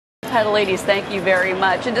Title ladies, thank you very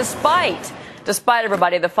much. And despite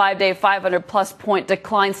everybody, the 5-day 500-plus point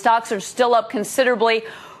decline, stocks are still up considerably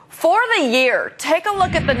for the year. Take a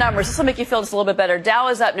look at the numbers. This will make you feel just a little bit better. Dow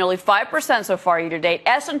is up nearly 5% so far year to date.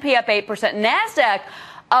 S&P up 8%. NASDAQ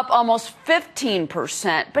up almost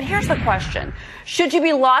 15%. But here's the question. Should you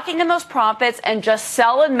be locking in those profits and just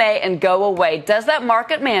sell in May and go away? Does that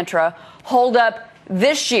market mantra hold up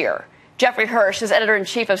this year? Jeffrey Hirsch is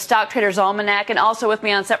editor-in-chief of Stock Traders Almanac, and also with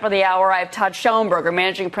me on set for the hour, I have Todd Schoenberger,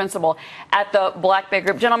 managing principal at the Black Bay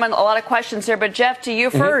Group. Gentlemen, a lot of questions here, but Jeff, to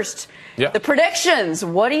you first. Yeah. The predictions,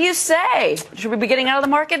 what do you say? Should we be getting out of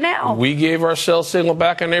the market now? We gave our sell signal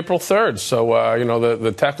back on April 3rd. So,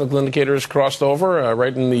 the technical indicators crossed over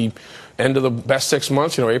right in the end of the best 6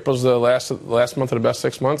 months. April's the last month of the best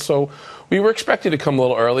 6 months. So we were expected to come a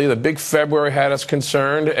little early. The big February had us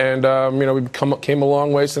concerned, and we came a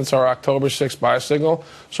long way since our October 6th buy signal.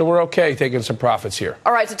 So we're okay taking some profits here.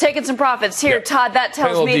 All right, so taking some profits here. Yep. Todd, that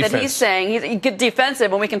tells me defense. that he's saying he's get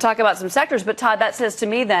defensive, and we can talk about some sectors. But Todd, that says to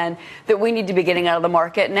me then that we need to be getting out of the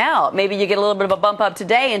market now. Maybe you get a little bit of a bump up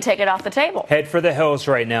today and take it off the table. Head for the hills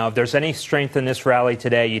right now. If there's any strength in this rally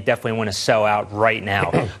today, you definitely want to sell out right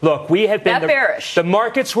now. Look, we have been bearish. The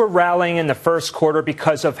markets were rallying in the first quarter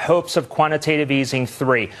because of hopes of quantitative easing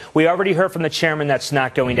 3. We already heard from the chairman that's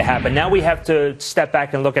not going to happen. Now we have to step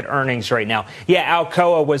back and look at earnings right now. Yeah,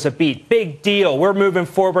 Alcoa was a beat. Big deal. We're moving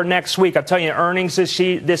forward next week. I'm telling you, earnings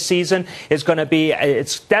this season is going to be,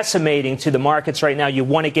 it's decimating to the markets right now. You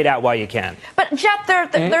want to get out while you can. But, Jeff,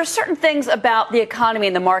 there are certain things about the economy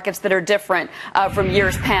and the markets that are different from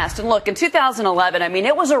years past. And look, in 2011, I mean,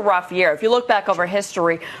 it was a rough year. If you look back over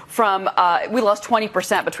history from, we lost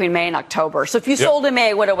 20% between May and October. So if you sold in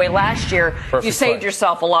May, went away last year, you saved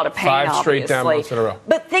yourself a lot of pain, 5 straight down months in a row.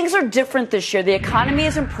 But things are different this year. The economy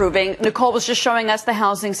is improving. Nicole was just showing us the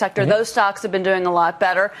housing sector. Those stocks have been doing a lot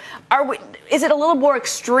better. Is it a little more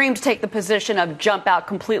extreme to take the position of jump out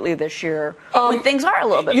completely this year when things are a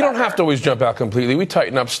little bit You better? don't have to always jump out completely. We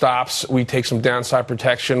tighten up stops. We take some downside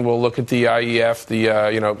protection. We'll look at the IEF,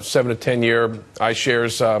 the 7 to 10 year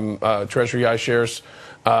iShares, Treasury iShares,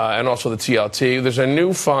 and also the TLT. There's a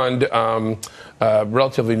new fund,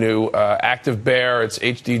 relatively new, Active Bear. It's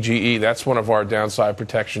HDGE. That's one of our downside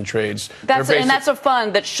protection trades. And that's a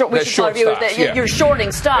fund that you're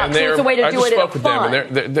shorting stocks. So it's a way to do it in a fund. I just spoke with them,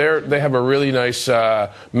 and they have a really nice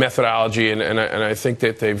methodology, and I think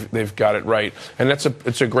that they've got it right. And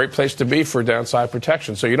it's a great place to be for downside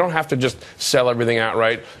protection. So you don't have to just sell everything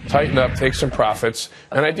outright. Tighten up, take some profits,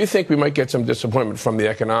 and I do think we might get some disappointment from the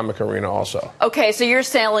economic arena also. Okay, so you're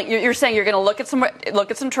saying you're going to look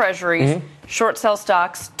at some treasuries. Short sell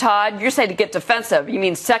stocks. Todd, you're saying to get defensive. You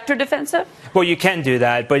mean sector defensive? Well, you can do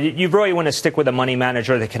that, but you really want to stick with a money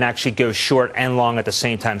manager that can actually go short and long at the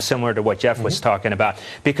same time, similar to what Jeff was talking about,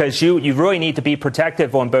 because you really need to be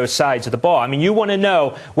protective on both sides of the ball. I mean, you want to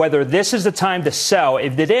know whether this is the time to sell.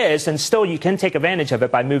 If it is, then still you can take advantage of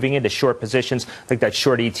it by moving into short positions, like that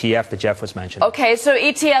short ETF that Jeff was mentioning. Okay, so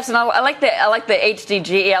ETFs, and I like the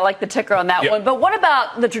HDGE. I like the ticker on that one. But what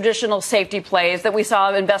about the traditional safety plays that we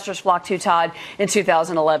saw investors flock to, Todd, in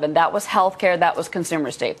 2011? That was healthcare. That was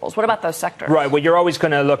consumer staples. What about those sectors? Right. Well, you're always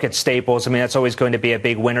going to look at staples. I mean, that's always going to be a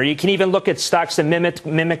big winner. You can even look at stocks that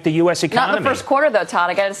mimic the U.S. economy. Not in the first quarter, though, Todd.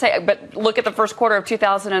 I got to say, but look at the first quarter of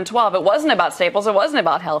 2012. It wasn't about staples. It wasn't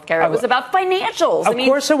about healthcare. It was about financials. Of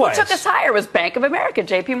course it was. What took us higher was Bank of America,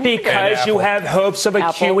 JP Morgan. Because you have hopes of a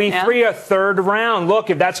QE3, a third round. Look,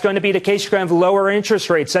 if that's going to be the case, you're going to have lower interest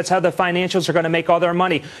rates. That's how the financials are going to make all their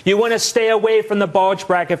money. You want to stay away from the bulge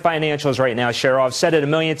bracket financials right now, Cheryl. I've said it a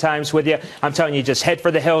million times with you. I'm telling you, just head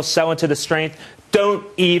for the hills, sell into the strength. Don't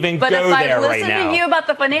even go there right now. But if I listened to you about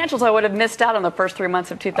the financials, I would have missed out on the first 3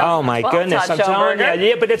 months of 2012. Oh, my goodness. I'm telling you.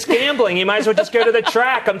 Yeah, but it's gambling. You might as well just go to the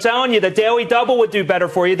track. I'm telling you, the daily double would do better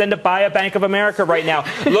for you than to buy a Bank of America right now.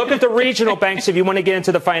 Look at the regional banks if you want to get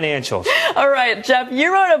into the financials. All right, Jeff,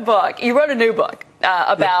 you wrote a book. You wrote a new book.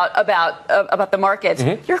 About the markets.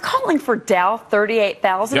 You're calling for Dow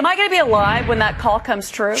 38,000. Am I going to be alive when that call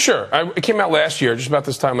comes true? Sure. It came out last year, just about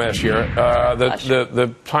this time last year.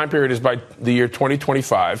 The time period is by the year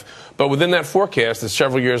 2025. But within that forecast, there's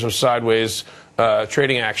several years of sideways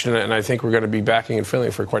trading action, and I think we're going to be backing and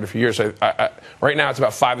filling for quite a few years. right now it's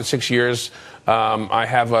about 5 to 6 years. I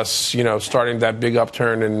have us, starting that big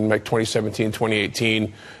upturn in like 2017,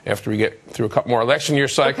 2018, after we get through a couple more election year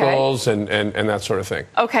cycles and that sort of thing.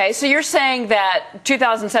 Okay, so you're saying that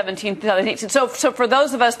 2017, 2018. So for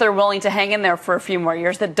those of us that are willing to hang in there for a few more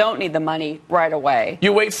years that don't need the money right away,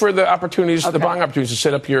 you wait for the opportunities, the buying opportunities to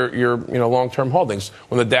set up your long-term holdings.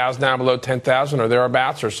 When the Dow's down below 10,000 or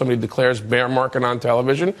thereabouts, or somebody declares bear market on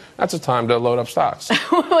television, that's a time to load up stocks.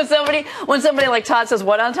 when somebody like Todd says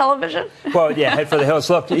what on television? Well, yeah, head for the hills.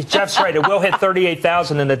 Look, Jeff's right. It will hit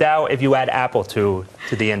 38,000 in the Dow if you add Apple to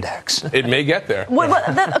the index. It may get there.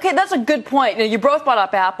 Okay, that's a good point. You both brought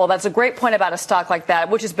up Apple. That's a great point about a stock like that,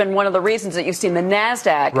 which has been one of the reasons that you've seen the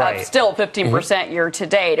NASDAQ up still 15% year to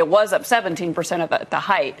date. It was up 17% at the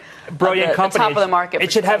height. Brilliant company. The top of the market.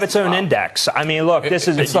 It should have its own index. I mean, look, it's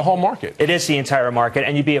the whole market. It is the entire market,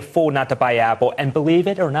 and you'd be a fool not to buy Apple. And believe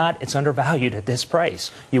it or not, it's undervalued at this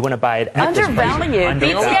price. You want to buy it at this price. Undervalued.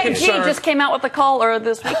 BTIG just came out with a call earlier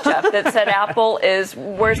this week, Jeff, that said Apple is,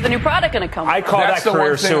 where's the new product going to come from? I call that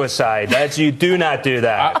career suicide. You do not do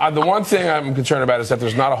that. The one thing I'm concerned about is that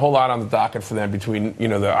there's not a whole lot on the docket for them between the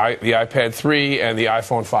iPad 3 and the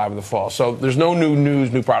iPhone 5 in the fall. So there's no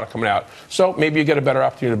new product coming out. So maybe you get a better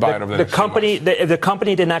opportunity to buy it over the next few months. If the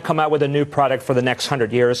company did not come out with a new product for the next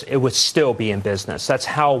 100 years, it would still be in business. That's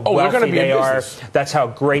how wealthy they are. That's how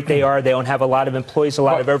great they are. They don't have a lot of employees, a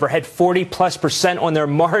lot of overhead, 40+% on their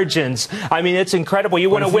margins. I mean, it's incredible. You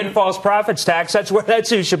want to win false profits tax. That's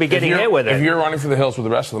who should be getting hit with it. If you're running for the hills with the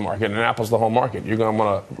rest of the market, and Apple's the whole market, you're going to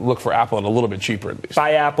want to look for Apple at a little bit cheaper at least.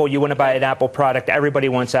 Buy Apple. You want to buy an Apple product. Everybody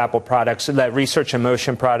wants Apple products. So that Research in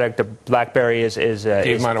Motion product, the BlackBerry is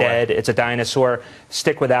dead. It's a dinosaur.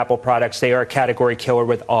 Stick with Apple products. They are a category killer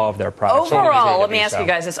with all of their products. Overall, let me ask you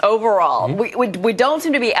guys this. Overall, we don't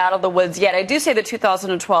seem to be out of the woods yet. I do say that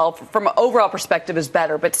 2012, from an overall perspective, is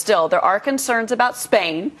better, but still, there are concerns about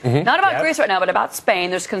Spain. Not about Greece right now, but about Spain.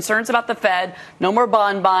 There's concerns about the Fed. No more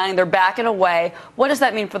bond buying. They're backing away. What does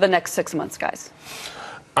that mean for the next 6 months, guys?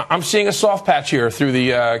 I'm seeing a soft patch here through the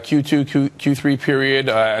Q2, Q3 period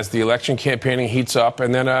as the election campaigning heats up,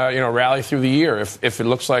 and then rally through the year. If it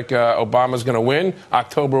looks like Obama's going to win,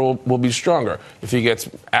 October will be stronger. If he gets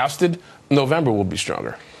ousted, November will be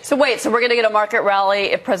stronger. So we're going to get a market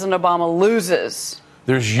rally if President Obama loses.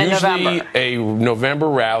 There's usually a November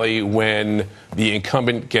rally when the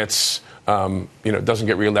incumbent gets doesn't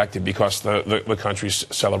get reelected because the country's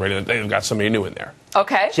celebrated. They've got somebody new in there.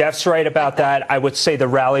 Okay. Jeff's right about that. I would say the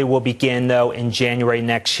rally will begin, though, in January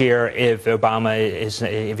next year if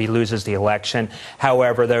if he loses the election.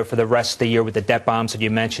 However, though, for the rest of the year with the debt bombs that you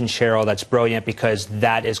mentioned, Cheryl, that's brilliant because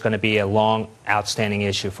that is going to be a long, outstanding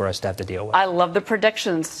issue for us to have to deal with. I love the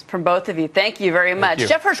predictions from both of you. Thank you very much.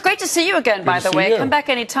 Jeff Hirsch, great to see you again, by the way. Come back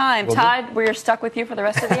anytime. Todd, we're stuck with you for the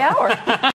rest of the hour.